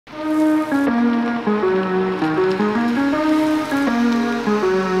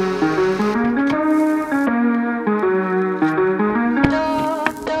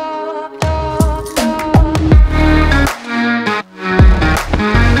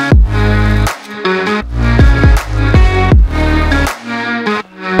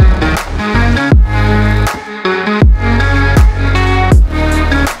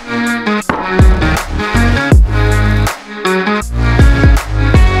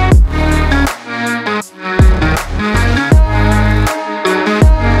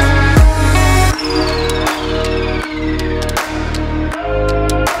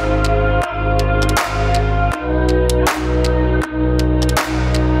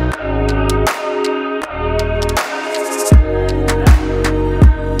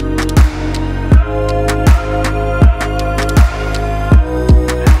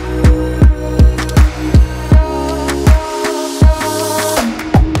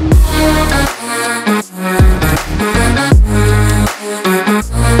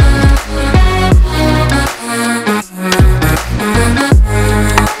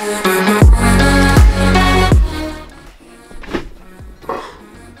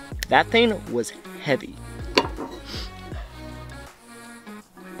That thing was heavy.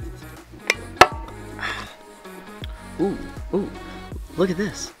 Ooh, ooh. Look at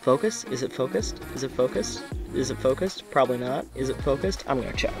this. Focus? Is it focused? Is it focused? Is it focused? Probably not. Is it focused? I'm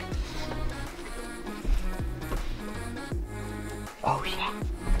gonna check. Oh yeah.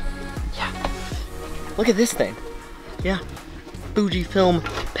 Yeah. Look at this thing. Yeah. Fujifilm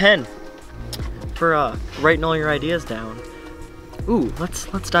pen for writing all your ideas down. Ooh,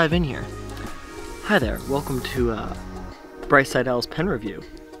 let's dive in here. Hi there. Welcome to Bryce Seidell's pen review.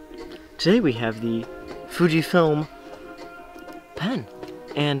 Today we have the Fujifilm pen,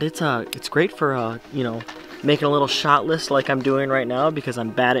 and it's great for you know, making a little shot list like I'm doing right now, because I'm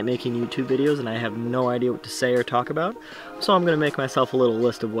bad at making YouTube videos and I have no idea what to say or talk about. So I'm gonna make myself a little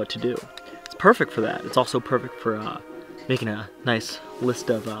list of what to do. It's perfect for that. It's also perfect for making a nice list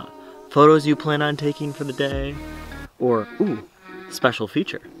of photos you plan on taking for the day, or ooh, special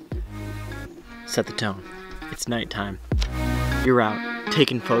feature. Set the tone. It's nighttime. You're out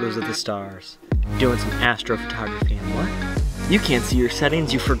taking photos of the stars, doing some astrophotography, and what? You can't see your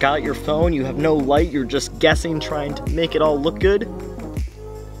settings, you forgot your phone, you have no light, you're just guessing, trying to make it all look good.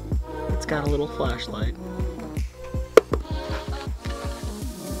 It's got a little flashlight.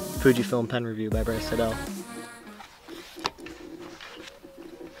 Fujifilm pen review by Bryce Seidell.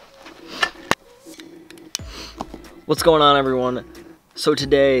 What's going on, everyone? So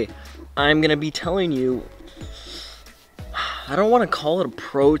today, I'm gonna be telling you, I don't want to call it a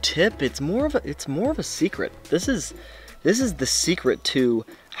pro tip, it's more of a secret. This is the secret to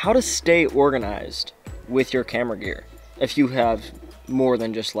how to stay organized with your camera gear if you have more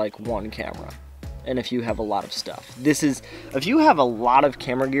than just like one camera, and if you have a lot of stuff. If you have a lot of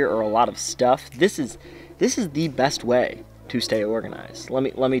camera gear or a lot of stuff, this is the best way to stay organized.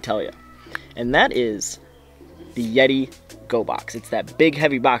 Let me tell you. And that is the Yeti Go Box. It's that big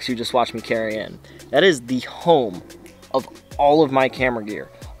heavy box you just watched me carry in. That is the home of all of my camera gear.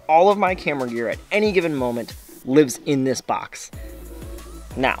 All of my camera gear at any given moment lives in this box.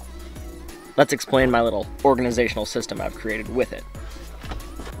 Now, let's explain my little organizational system I've created with it.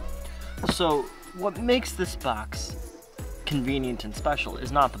 So, what makes this box convenient and special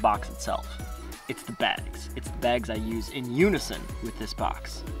is not the box itself. It's the bags. It's the bags I use in unison with this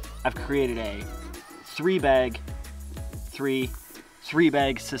box. I've created a three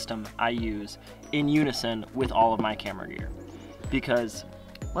bag system I use in unison with all of my camera gear. Because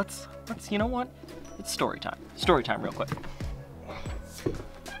let's you know what? It's story time. Story time real quick.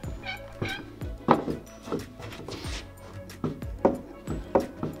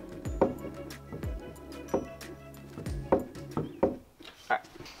 Alright.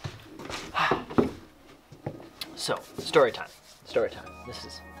 So, story time. Story time. This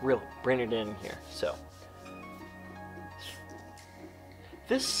is really bringing it in here. So,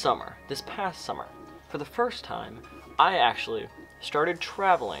 this past summer, for the first time, I actually started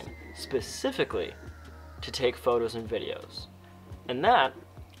traveling specifically to take photos and videos. And that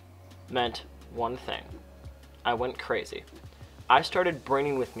meant one thing. I went crazy. I started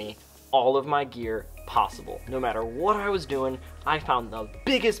bringing with me all of my gear possible. No matter what I was doing, I found the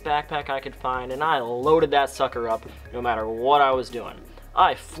biggest backpack I could find and I loaded that sucker up no matter what I was doing.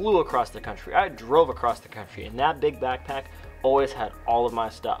 I flew across the country, I drove across the country, and that big backpack always had all of my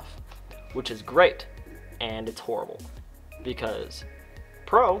stuff. Which is great, and it's horrible. Because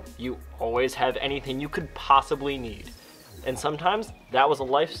pro, you always have anything you could possibly need. And sometimes that was a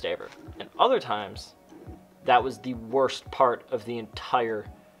lifesaver. And other times, that was the worst part of the entire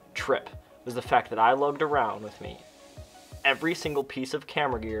trip, was the fact that I lugged around with me every single piece of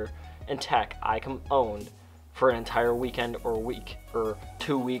camera gear and tech I owned for an entire weekend or week or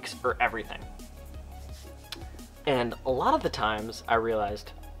 2 weeks or everything. And a lot of the times I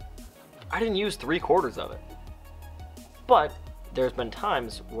realized I didn't use 3/4 of it. But there's been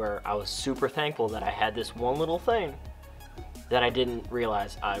times where I was super thankful that I had this one little thing that I didn't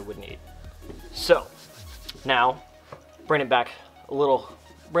realize I would need. So, now, bring it back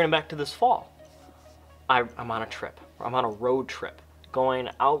to this fall. I'm on a trip. I'm on a road trip, going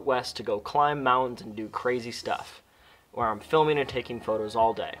out west to go climb mountains and do crazy stuff, where I'm filming and taking photos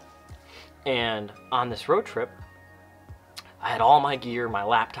all day. And on this road trip, I had all my gear, my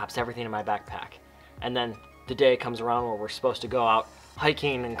laptops, everything in my backpack. And then the day comes around where we're supposed to go out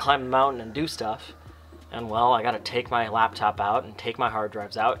hiking and climb the mountain and do stuff. And well, I gotta take my laptop out and take my hard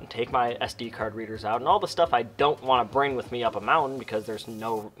drives out and take my SD card readers out and all the stuff I don't want to bring with me up a mountain because there's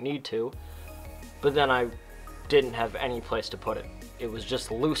no need to. But then I didn't have any place to put it. It was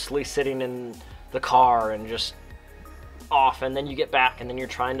just loosely sitting in the car and just off, and then you get back and then you're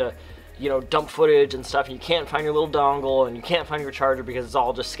trying to you know, dump footage and stuff, and you can't find your little dongle and you can't find your charger because it's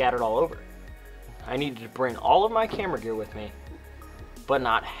all just scattered all over. I needed to bring all of my camera gear with me,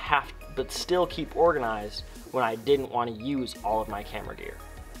 but still keep organized when I didn't want to use all of my camera gear.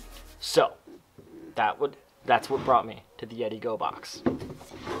 So that's what brought me to the Yeti Go box.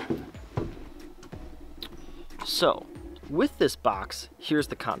 So with this box, here's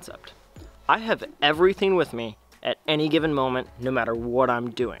the concept. I have everything with me at any given moment, no matter what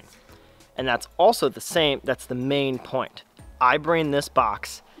I'm doing. And that's also that's the main point. I bring this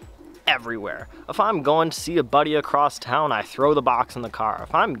box everywhere. If I'm going to see a buddy across town, I throw the box in the car.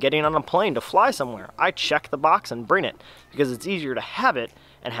 If I'm getting on a plane to fly somewhere, I check the box and bring it, because it's easier to have it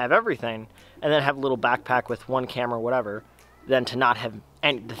and have everything and then have a little backpack with one camera or whatever than to not have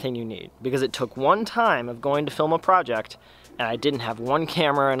the thing you need. Because it took one time of going to film a project and I didn't have one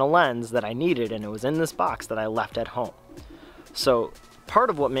camera and a lens that I needed, and it was in this box that I left at home. So part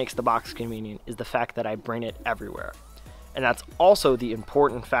of what makes the box convenient is the fact that I bring it everywhere. And that's also the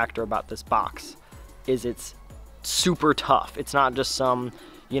important factor about this box, is it's super tough. It's not just some,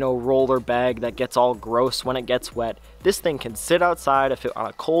 you know, roller bag that gets all gross when it gets wet. This thing can sit outside on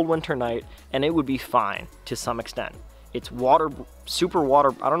a cold winter night and it would be fine to some extent. It's super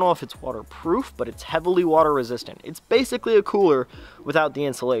water, I don't know if it's waterproof, but it's heavily water resistant. It's basically a cooler without the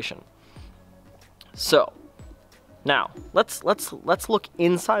insulation. So now let's look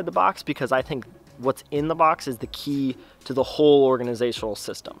inside the box, because I think what's in the box is the key to the whole organizational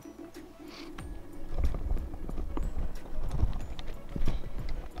system.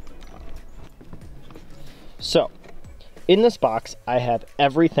 So in this box, I have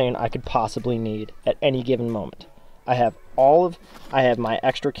everything I could possibly need at any given moment. I have my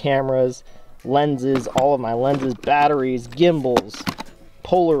extra cameras, lenses, all of my lenses, batteries, gimbals,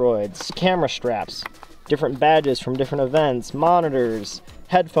 Polaroids, camera straps, different badges from different events, monitors,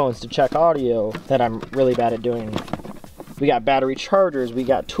 headphones to check audio that I'm really bad at doing. We got battery chargers, we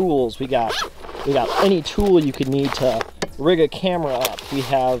got tools, we got any tool you could need to rig a camera up.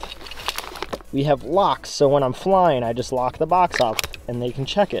 We have locks, so when I'm flying, I just lock the box up and they can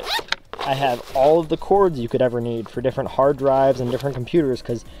check it. I have all of the cords you could ever need for different hard drives and different computers,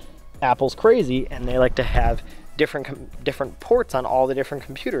 because Apple's crazy and they like to have different ports on all the different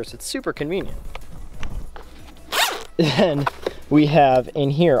computers. It's super convenient. Then we have in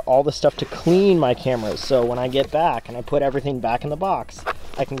here all the stuff to clean my cameras, so when I get back and I put everything back in the box,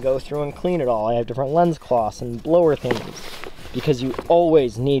 I can go through and clean it all. I have different lens cloths and blower things, because you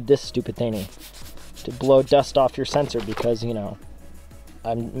always need this stupid thingy to blow dust off your sensor, because, you know,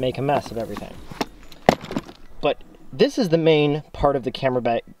 I make a mess of everything. But this is the main part of the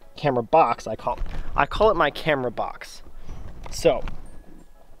camera box. I call it my camera box. So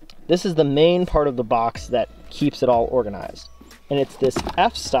this is the main part of the box that keeps it all organized, and it's this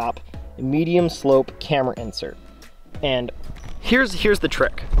f-stop medium slope camera insert. And here's the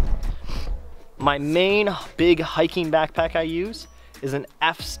trick. My main big hiking backpack I use is an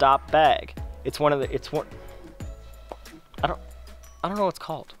f-stop bag. I don't know what it's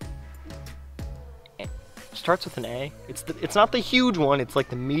called. It starts with an A. It's not the huge one, it's like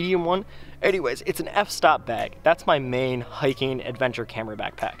the medium one. Anyways, it's an f-stop bag. That's my main hiking adventure camera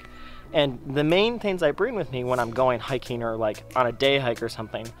backpack. And the main things I bring with me when I'm going hiking or like on a day hike or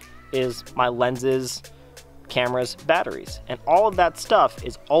something is my lenses, cameras, batteries. And all of that stuff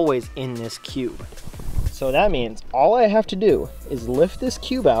is always in this cube. So that means all I have to do is lift this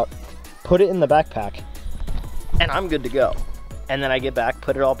cube out, put it in the backpack, and I'm good to go. And then I get back,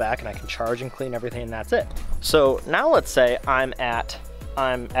 put it all back, and I can charge and clean everything, and that's it. So now let's say I'm at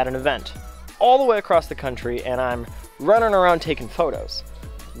an event all the way across the country and I'm running around taking photos.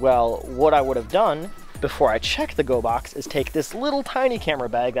 Well, what I would have done before I check the Go box is take this little tiny camera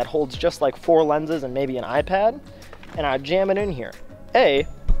bag that holds just like 4 lenses and maybe an iPad, and I'd jam it in here.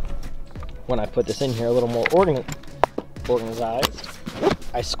 When I put this in here a little more organized,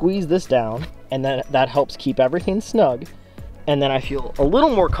 I squeeze this down, and then that helps keep everything snug. And then I feel a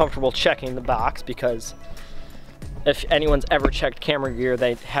little more comfortable checking the box, because if anyone's ever checked camera gear,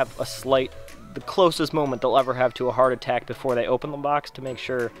 they have the closest moment they'll ever have to a heart attack before they open the box to make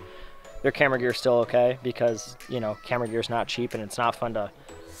sure their camera gear is still okay, because, you know, camera gear is not cheap and it's not fun to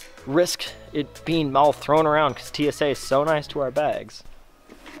risk it being all thrown around, because TSA is so nice to our bags.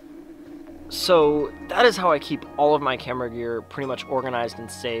 So that is how I keep all of my camera gear pretty much organized and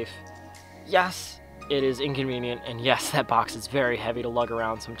safe. Yes, it is inconvenient, and yes, that box is very heavy to lug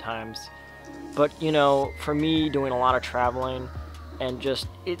around sometimes. But, you know, for me, doing a lot of traveling, and just,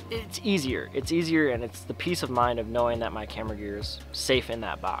 it's easier. It's easier, and it's the peace of mind of knowing that my camera gear is safe in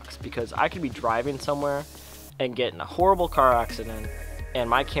that box. Because I could be driving somewhere and get in a horrible car accident, and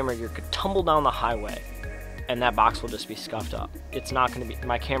my camera gear could tumble down the highway and that box will just be scuffed up. It's not going to be,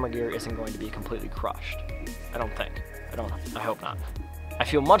 my camera gear isn't going to be completely crushed. I don't think. I hope not. I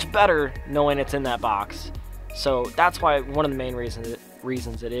feel much better knowing it's in that box. So that's why one of the main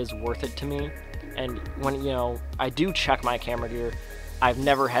reasons it is worth it to me. And when, you know, I do check my camera gear, I've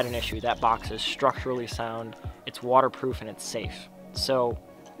never had an issue. That box is structurally sound, it's waterproof, and it's safe. So,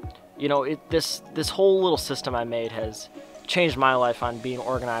 you know, this whole little system I made has changed my life on being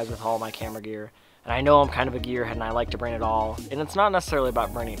organized with all my camera gear. And I know I'm kind of a gearhead and I like to bring it all. And it's not necessarily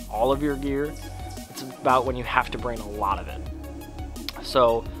about bringing all of your gear, it's about when you have to bring a lot of it.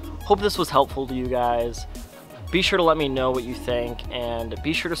 So, hope this was helpful to you guys. Be sure to let me know what you think, and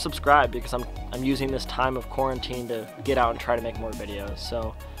be sure to subscribe because I'm using this time of quarantine to get out and try to make more videos.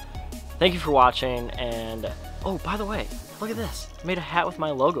 So, thank you for watching, and oh, by the way, look at this. I made a hat with my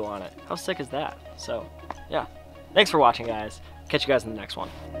logo on it. How sick is that? So, yeah. Thanks for watching, guys. Catch you guys in the next one.